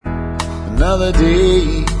Another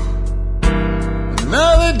day,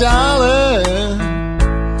 another dollar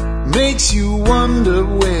makes you wonder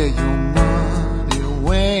where your money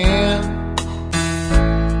went.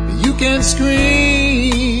 You can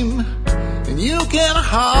scream and you can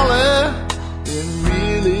holler. It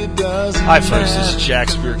really doesn't Hi folks, this is Jack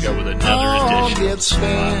Spirko with another edition of the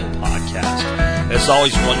Survival Podcast. As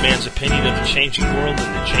always, one man's opinion of the changing world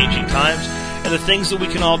and the changing times and the things that we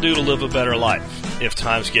can all do to live a better life. If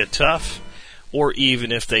times get tough, or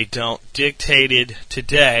even if they don't, dictated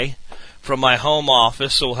today from my home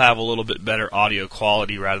office, so we'll have a little bit better audio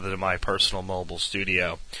quality rather than my personal mobile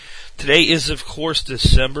studio. Today is, of course,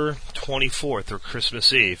 December 24th, or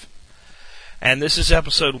Christmas Eve. And this is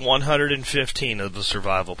episode 115 of the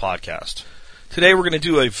Survival Podcast. Today we're going to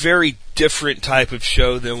do a very different type of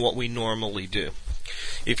show than what we normally do.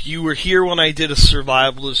 If you were here when I did a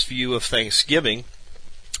survivalist view of Thanksgiving,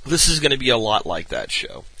 this is going to be a lot like that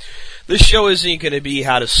show. This show isn't going to be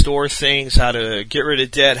how to store things, how to get rid of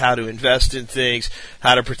debt, how to invest in things,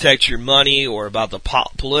 how to protect your money, or about the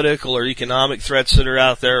political or economic threats that are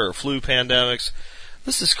out there, or flu pandemics.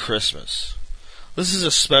 This is Christmas. This is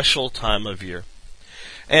a special time of year.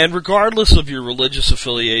 And regardless of your religious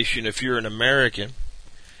affiliation, if you're an American,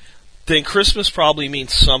 then Christmas probably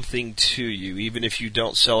means something to you, even if you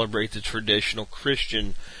don't celebrate the traditional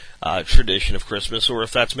Christian tradition of Christmas, or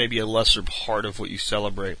if that's maybe a lesser part of what you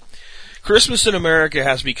celebrate. Christmas in America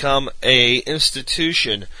has become an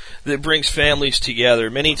institution that brings families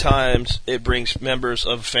together. Many times it brings members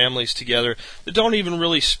of families together that don't even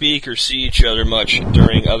really speak or see each other much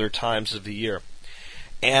during other times of the year.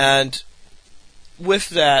 And with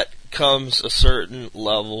that comes a certain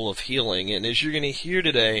level of healing. And as you're going to hear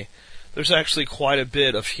today, there's actually quite a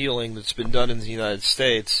bit of healing that's been done in the United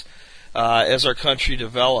States as our country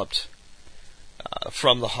developed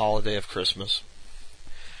from the holiday of Christmas.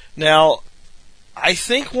 Now, I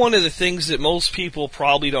think one of the things that most people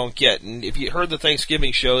probably don't get, and if you heard the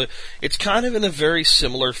Thanksgiving show, it's kind of in a very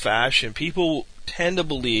similar fashion. People tend to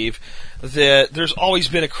believe that there's always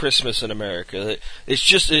been a Christmas in America. That it's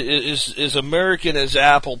just as American as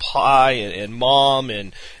apple pie and mom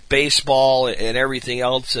and baseball and everything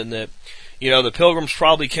else, and that, you know, the Pilgrims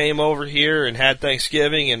probably came over here and had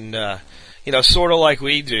Thanksgiving and, sort of like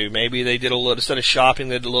we do. Maybe they did a little, instead of shopping,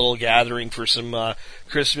 they did a little gathering for some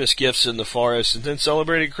Christmas gifts in the forest, and then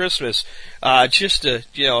celebrated Christmas just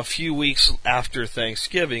a few weeks after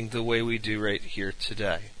Thanksgiving, the way we do right here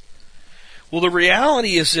today. Well, the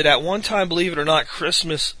reality is that at one time, believe it or not,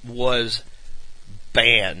 Christmas was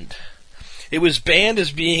banned. It was banned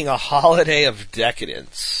as being a holiday of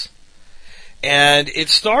decadence. And it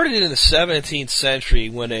started in the 17th century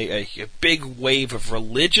when a big wave of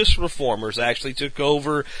religious reformers actually took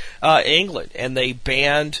over England, and they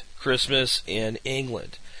banned Christmas in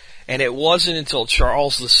England. And it wasn't until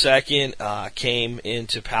Charles II came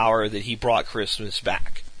into power that he brought Christmas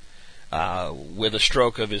back with a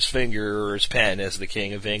stroke of his finger or his pen as the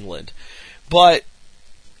King of England. But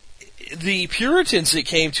the Puritans that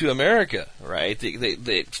came to America, right,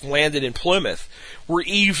 they landed in Plymouth, were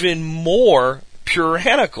even more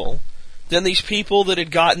puritanical than these people that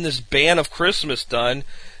had gotten this ban of Christmas done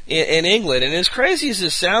in England. And as crazy as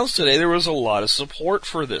this sounds today, there was a lot of support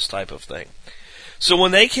for this type of thing. So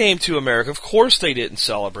when they came to America, of course they didn't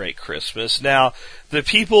celebrate Christmas. Now, the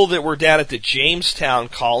people that were down at the Jamestown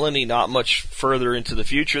colony, not much further into the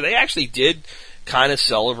future, they actually did kind of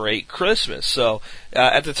celebrate Christmas. So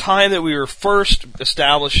at the time that we were first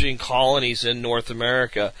establishing colonies in North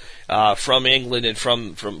America, from England and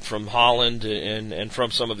from Holland and from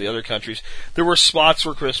some of the other countries, there were spots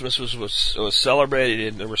where Christmas was celebrated,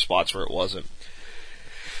 and there were spots where it wasn't.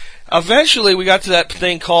 Eventually, we got to that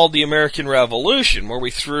thing called the American Revolution, where we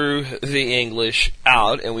threw the English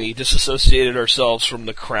out and we disassociated ourselves from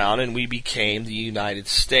the crown, and we became the United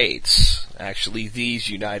States. Actually, these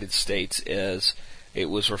United States, as it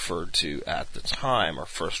was referred to at the time, our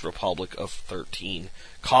first republic of 13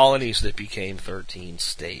 colonies that became 13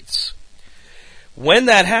 states. When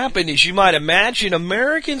that happened, as you might imagine,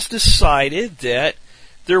 Americans decided that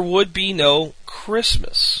there would be no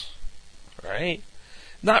Christmas, right?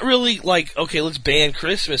 Not really like, okay, let's ban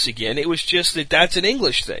Christmas again. It was just that that's an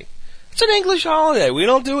English thing. It's an English holiday. We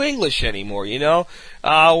don't do English anymore,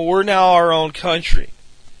 We're now our own country.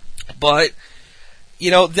 But,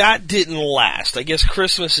 that didn't last. I guess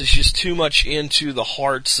Christmas is just too much into the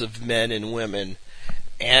hearts of men and women.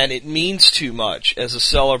 And it means too much as a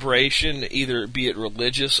celebration, either be it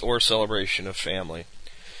religious or a celebration of family.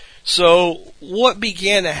 So what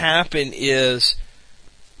began to happen is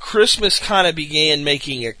Christmas kind of began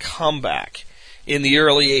making a comeback in the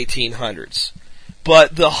early 1800s.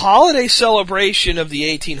 But the holiday celebration of the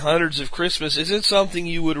 1800s of Christmas isn't something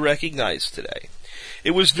you would recognize today.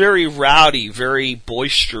 It was very rowdy, very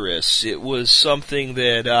boisterous. It was something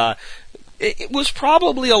that, it was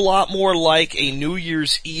probably a lot more like a New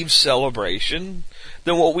Year's Eve celebration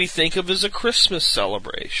than what we think of as a Christmas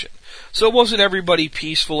celebration. So it wasn't everybody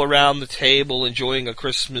peaceful around the table enjoying a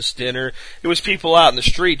Christmas dinner. It was people out in the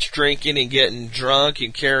streets drinking and getting drunk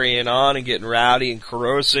and carrying on and getting rowdy and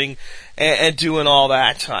carousing and doing all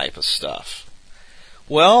that type of stuff.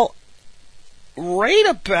 Well, right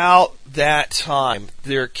about that time,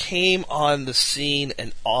 there came on the scene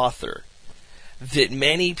an author that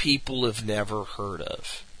many people have never heard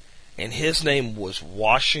of. And his name was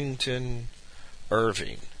Washington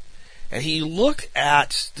Irving. And he looked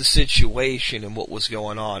at the situation and what was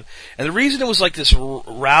going on. And the reason it was like this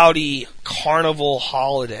rowdy carnival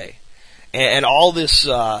holiday and all this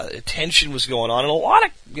tension was going on, and a lot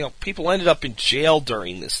of people ended up in jail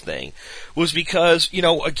during this thing, was because,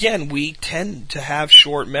 again, we tend to have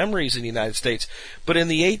short memories in the United States. But in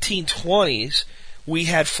the 1820s, we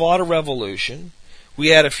had fought a revolution. We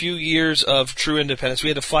had a few years of true independence. We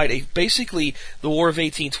had to fight basically the War of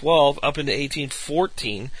 1812 up into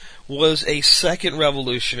 1814 was a second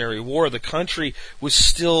revolutionary war. The country was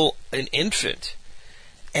still an infant.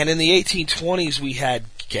 And in the 1820s, we had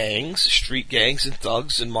gangs, street gangs and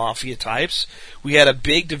thugs and mafia types. We had a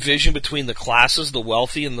big division between the classes, the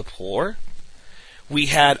wealthy and the poor. We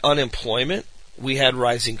had unemployment. We had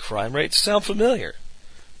rising crime rates. Sound familiar?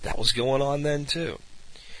 That was going on then too.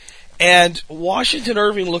 And Washington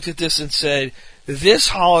Irving looked at this and said, this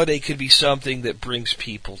holiday could be something that brings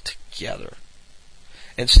people together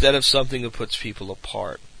instead of something that puts people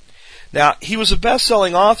apart. Now, he was a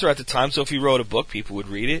best-selling author at the time, so if he wrote a book, people would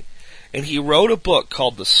read it. And he wrote a book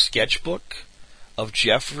called The Sketchbook of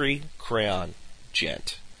Geoffrey Crayon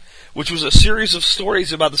Gent, which was a series of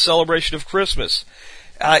stories about the celebration of Christmas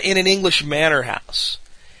in an English manor house.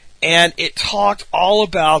 And it talked all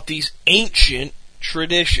about these ancient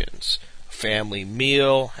traditions. Family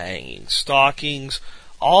meal, hanging stockings,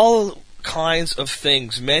 all kinds of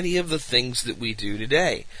things, many of the things that we do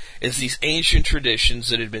today, is these ancient traditions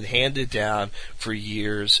that had been handed down for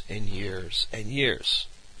years and years and years.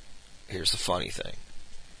 Here's the funny thing.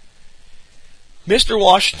 Mr.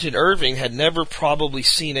 Washington Irving had never probably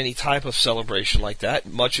seen any type of celebration like that.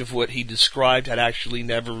 Much of what he described had actually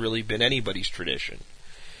never really been anybody's tradition.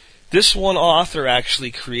 This one author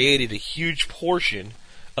actually created a huge portion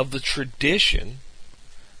of the tradition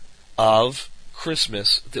of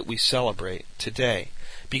Christmas that we celebrate today.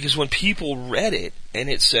 Because when people read it and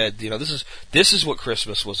it said, this is what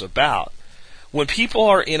Christmas was about. When people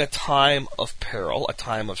are in a time of peril, a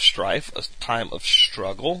time of strife, a time of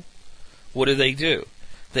struggle, what do?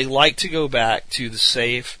 They like to go back to the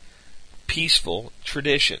safe, peaceful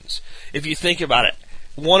traditions. If you think about it,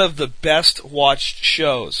 one of the best watched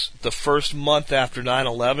shows the first month after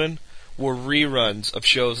 9/11 were reruns of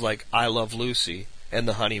shows like I Love Lucy and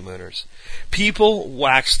The Honeymooners. People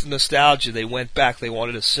waxed nostalgia. They went back. They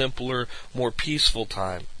wanted a simpler, more peaceful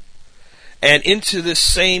time. And into this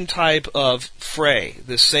same type of fray,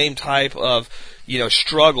 this same type of,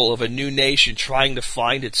 struggle of a new nation trying to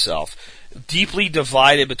find itself, deeply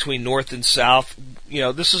divided between North and South.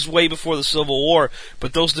 This is way before the Civil War,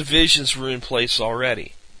 but those divisions were in place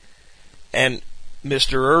already. And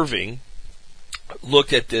Mr. Irving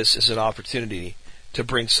looked at this as an opportunity to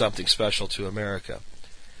bring something special to America.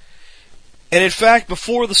 And in fact,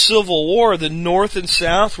 before the Civil War, the North and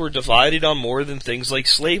South were divided on more than things like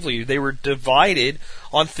slavery. They were divided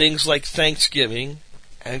on things like Thanksgiving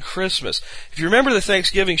and Christmas. If you remember the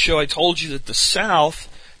Thanksgiving show, I told you that the South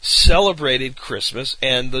celebrated Christmas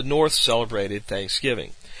and the North celebrated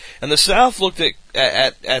Thanksgiving. And the South looked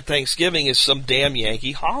at Thanksgiving as some damn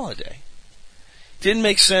Yankee holiday. Didn't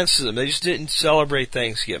make sense to them. They just didn't celebrate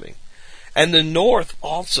Thanksgiving. And the North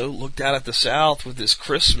also looked out at the South with this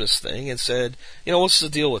Christmas thing and said, what's the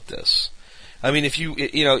deal with this? I mean,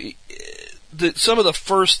 some of the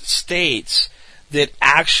first states that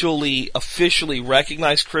actually officially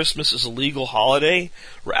recognized Christmas as a legal holiday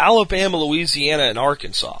were Alabama, Louisiana, and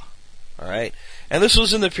Arkansas. All right? And this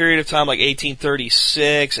was in the period of time like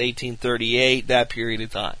 1836, 1838, that period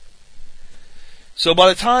of time. So by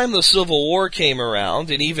the time the Civil War came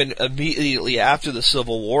around, and even immediately after the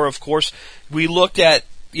Civil War, of course, we looked at,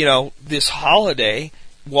 this holiday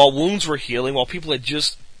while wounds were healing, while people had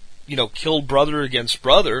just, killed brother against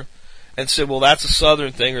brother, and said, well, that's a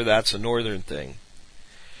Southern thing or that's a Northern thing.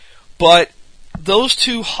 But those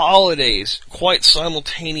two holidays, quite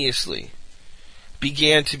simultaneously,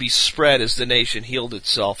 began to be spread as the nation healed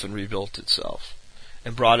itself and rebuilt itself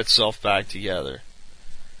and brought itself back together.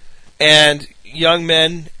 And young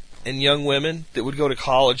men and young women that would go to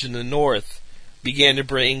college in the North began to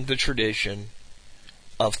bring the tradition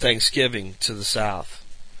of Thanksgiving to the South.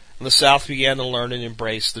 And the South began to learn and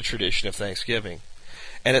embrace the tradition of Thanksgiving.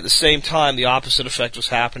 And at the same time, the opposite effect was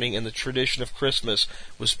happening, and the tradition of Christmas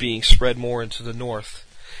was being spread more into the North.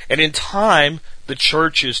 And in time, the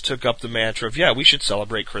churches took up the mantra of, we should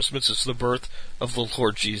celebrate Christmas. It's the birth of the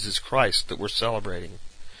Lord Jesus Christ that we're celebrating.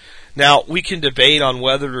 Now, we can debate on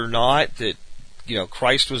whether or not that,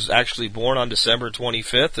 Christ was actually born on December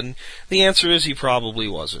 25th, and the answer is he probably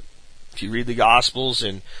wasn't. If you read the Gospels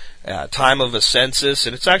in time of a census,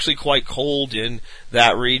 and it's actually quite cold in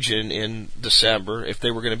that region in December, if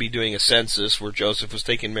they were going to be doing a census where Joseph was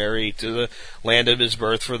taking Mary to the land of his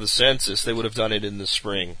birth for the census, they would have done it in the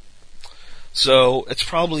spring. So it's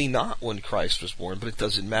probably not when Christ was born, but it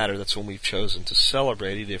doesn't matter. That's when we've chosen to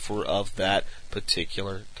celebrate it if we're of that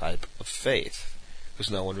particular type of faith,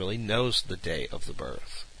 because no one really knows the day of the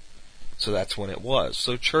birth. So that's when it was.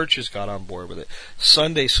 So churches got on board with it.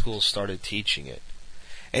 Sunday schools started teaching it.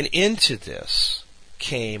 And into this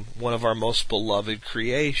came one of our most beloved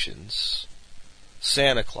creations,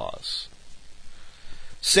 Santa Claus.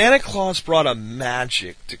 Santa Claus brought a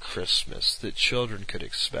magic to Christmas that children could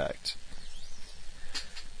expect.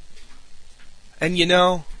 And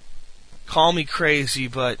call me crazy,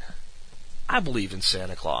 but I believe in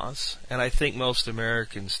Santa Claus, and I think most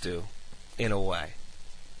Americans do, in a way.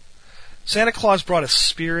 Santa Claus brought a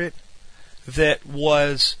spirit that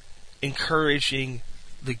was encouraging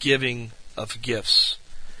the giving of gifts,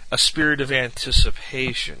 a spirit of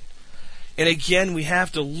anticipation. And again, we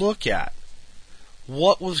have to look at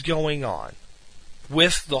what was going on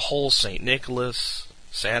with the whole St. Nicholas,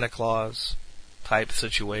 Santa Claus type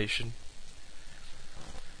situation.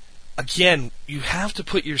 Again, you have to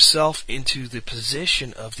put yourself into the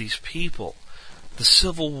position of these people. The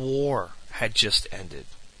Civil War had just ended.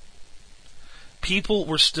 People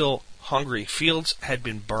were still hungry. Fields had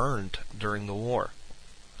been burned during the war.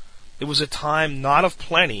 It was a time not of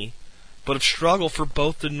plenty, but of struggle for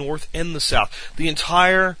both the North and the South. The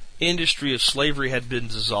entire industry of slavery had been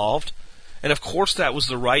dissolved, and of course that was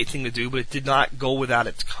the right thing to do, but it did not go without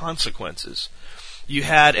its consequences. You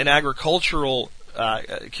had an agricultural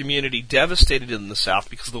community devastated in the South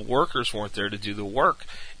because the workers weren't there to do the work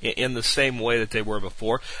in the same way that they were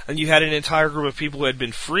before. And you had an entire group of people who had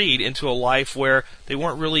been freed into a life where they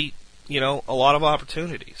weren't really, a lot of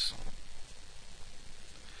opportunities.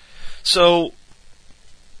 So,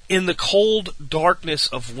 in the cold darkness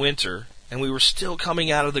of winter, and we were still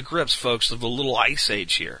coming out of the grips, folks, of the little ice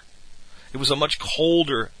age here. It was a much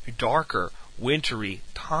colder, darker, wintry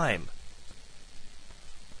time.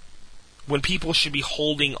 When people should be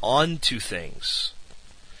holding on to things,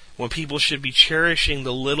 when people should be cherishing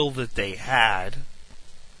the little that they had,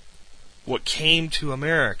 what came to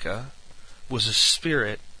America was a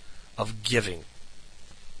spirit of giving.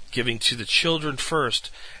 Giving to the children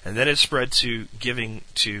first, and then it spread to giving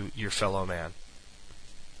to your fellow man.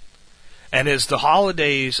 And as the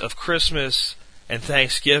holidays of Christmas and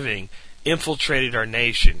Thanksgiving infiltrated our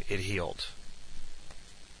nation, it healed.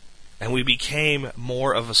 And we became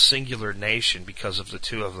more of a singular nation because of the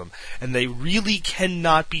two of them. And they really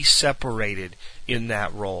cannot be separated in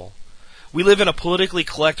that role. We live in a politically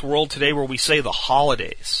correct world today where we say the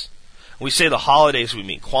holidays. When we say the holidays, we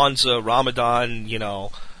mean Kwanzaa, Ramadan,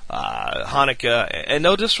 Hanukkah, and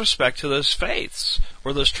no disrespect to those faiths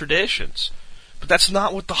or those traditions. But that's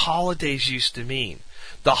not what the holidays used to mean.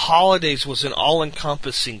 The holidays was an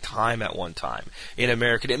all-encompassing time at one time in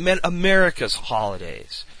America. It meant America's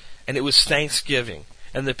holidays. And it was Thanksgiving,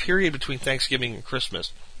 and the period between Thanksgiving and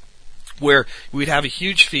Christmas, where we'd have a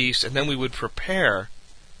huge feast, and then we would prepare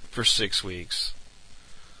for 6 weeks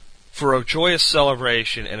for a joyous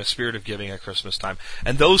celebration and a spirit of giving at Christmas time.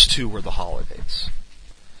 And those two were the holidays.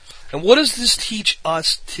 And what does this teach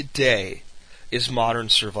us today as modern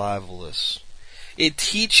survivalists? It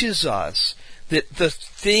teaches us that the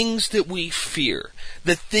things that we fear,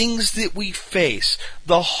 the things that we face,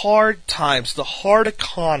 the hard times, the hard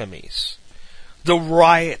economies, the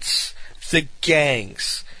riots, the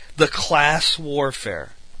gangs, the class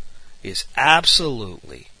warfare, is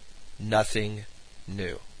absolutely nothing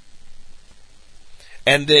new.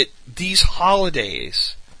 And that these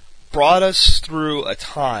holidays brought us through a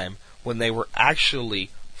time when they were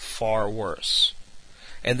actually far worse.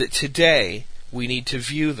 And that today we need to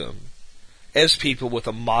view them as people with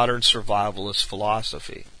a modern survivalist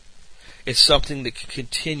philosophy. It's something that can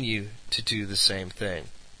continue to do the same thing.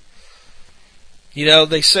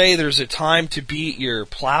 They say there's a time to beat your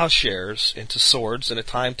plowshares into swords and a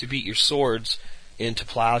time to beat your swords into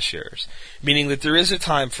plowshares, meaning that there is a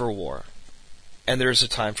time for war and there is a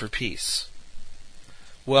time for peace.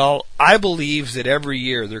 Well, I believe that every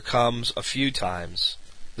year there comes a few times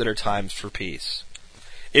that are times for peace.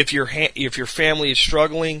 If your family is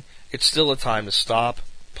struggling, it's still a time to stop,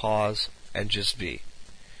 pause, and just be.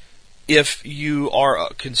 If you are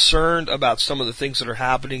concerned about some of the things that are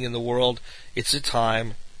happening in the world, it's a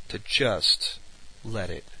time to just let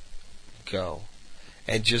it go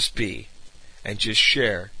and just be and just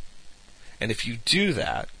share. And if you do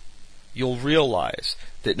that, you'll realize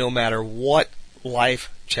that no matter what life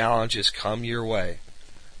challenges come your way,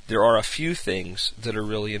 there are a few things that are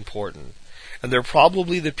really important. And they're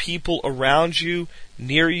probably the people around you,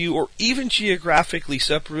 near you, or even geographically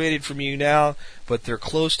separated from you now, but they're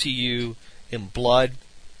close to you in blood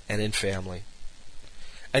and in family.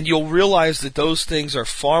 And you'll realize that those things are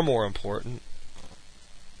far more important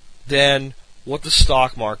than what the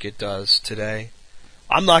stock market does today.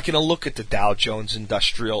 I'm not going to look at the Dow Jones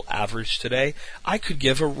Industrial Average today. I could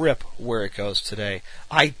give a rip where it goes today.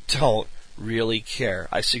 I don't really care.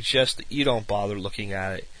 I suggest that you don't bother looking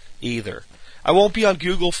at it either. I won't be on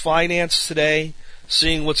Google Finance today,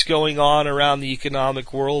 seeing what's going on around the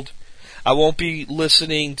economic world. I won't be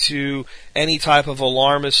listening to any type of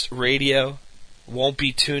alarmist radio. Won't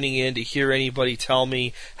be tuning in to hear anybody tell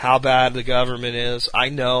me how bad the government is. I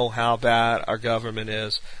know how bad our government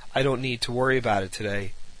is. I don't need to worry about it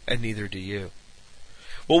today, and neither do you.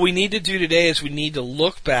 What we need to do today is we need to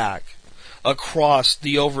look back across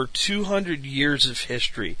the over 200 years of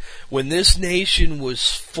history when this nation was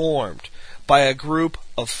formed by a group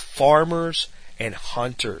of farmers and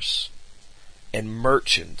hunters and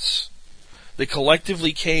merchants that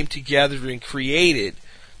collectively came together and created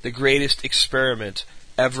the greatest experiment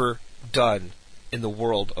ever done in the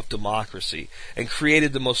world of democracy, and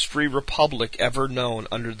created the most free republic ever known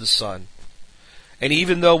under the sun. And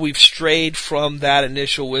even though we've strayed from that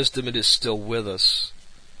initial wisdom, it is still with us.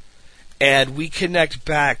 And we connect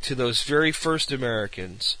back to those very first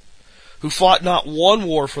Americans who fought not one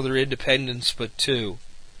war for their independence, but two,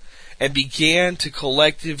 and began to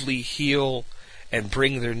collectively heal and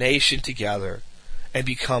bring their nation together and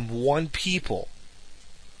become one people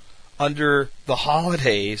under the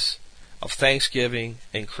holidays of Thanksgiving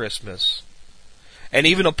and Christmas. And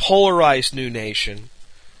even a polarized new nation,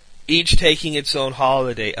 each taking its own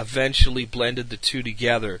holiday, eventually blended the two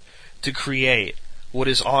together to create what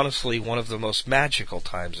is honestly one of the most magical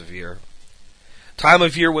times of year. Time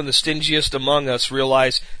of year when the stingiest among us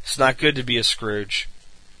realize it's not good to be a Scrooge,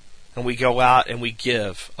 and we go out and we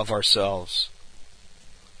give of ourselves.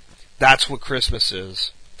 That's what Christmas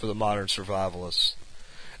is for the modern survivalist.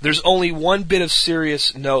 There's only one bit of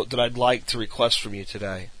serious note that I'd like to request from you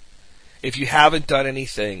today. If you haven't done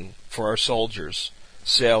anything for our soldiers,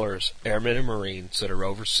 sailors, airmen, and Marines that are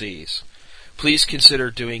overseas, please consider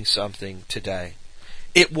doing something today.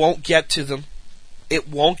 It won't get to them. It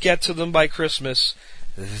won't get to them by Christmas.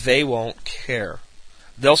 They won't care.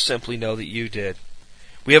 They'll simply know that you did.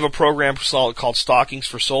 We have a program called Stockings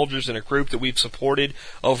for Soldiers in a group that we've supported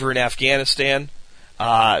over in Afghanistan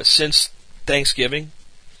since Thanksgiving.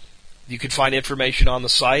 You can find information on the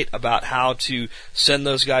site about how to send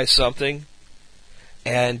those guys something.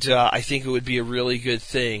 And I think it would be a really good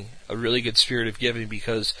thing, a really good spirit of giving,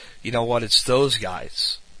 because you know what? It's those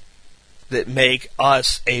guys that make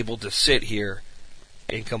us able to sit here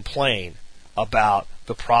and complain about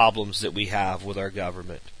the problems that we have with our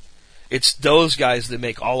government. It's those guys that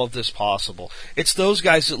make all of this possible. It's those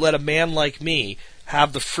guys that let a man like me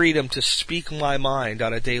have the freedom to speak my mind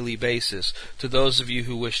on a daily basis to those of you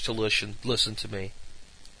who wish to listen to me.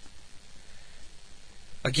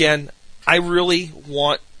 Again, I really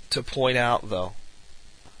want to point out, though,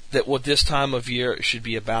 that what this time of year should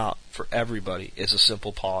be about for everybody is a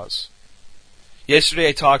simple pause. Yesterday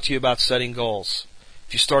I talked to you about setting goals.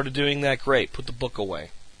 If you started doing that, great. Put the book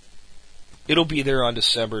away. It'll be there on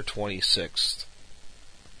December 26th.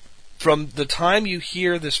 From the time you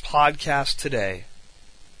hear this podcast today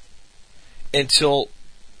until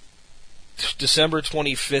December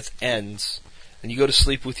 25th ends and you go to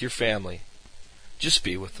sleep with your family, just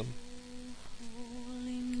be with them.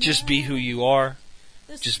 Just be who you are.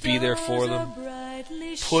 Just be there for them.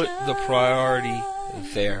 Put the priority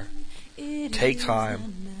there. Take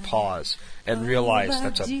time, pause, and realize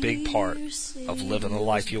that's a big part of living the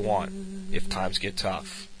life you want if times get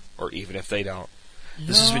tough, or even if they don't.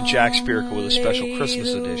 This has been Jack Spirka with a special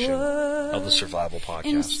Christmas edition of the Survival Podcast.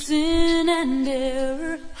 In sin and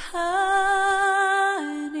error hiding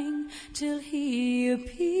till he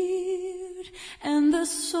appeared, and the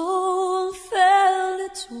soul felt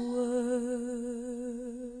its worth.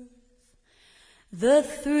 the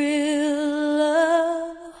thrill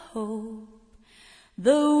of hope.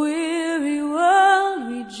 The weary world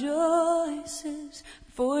rejoices,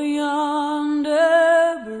 for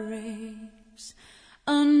yonder breaks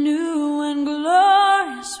a new and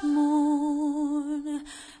glorious morn.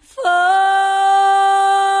 Fall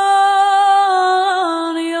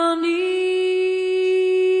on your knees.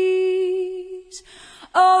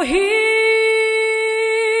 Oh, hear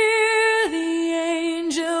the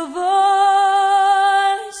angel voices.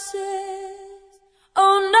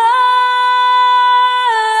 Oh,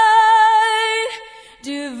 night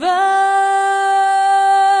divine,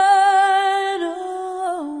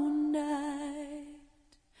 oh, night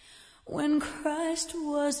when Christ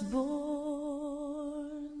was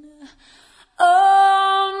born.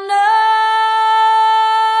 Oh,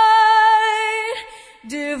 night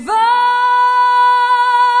divine,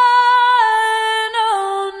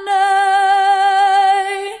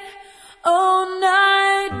 oh,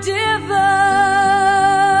 night divine.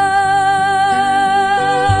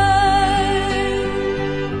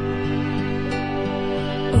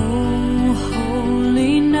 Oh,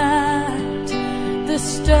 holy night, the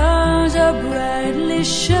stars are brightly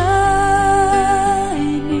shining.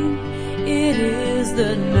 It is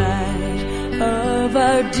the night of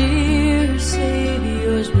our dear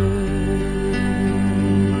Savior's birth.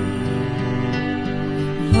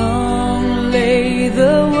 Long lay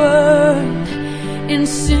the world in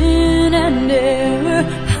sin and error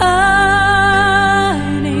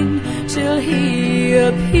pining, till He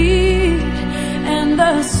appeared and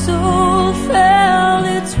the soul felt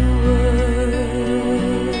its worth.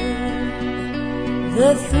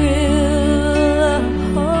 The thrill of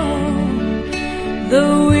hope, the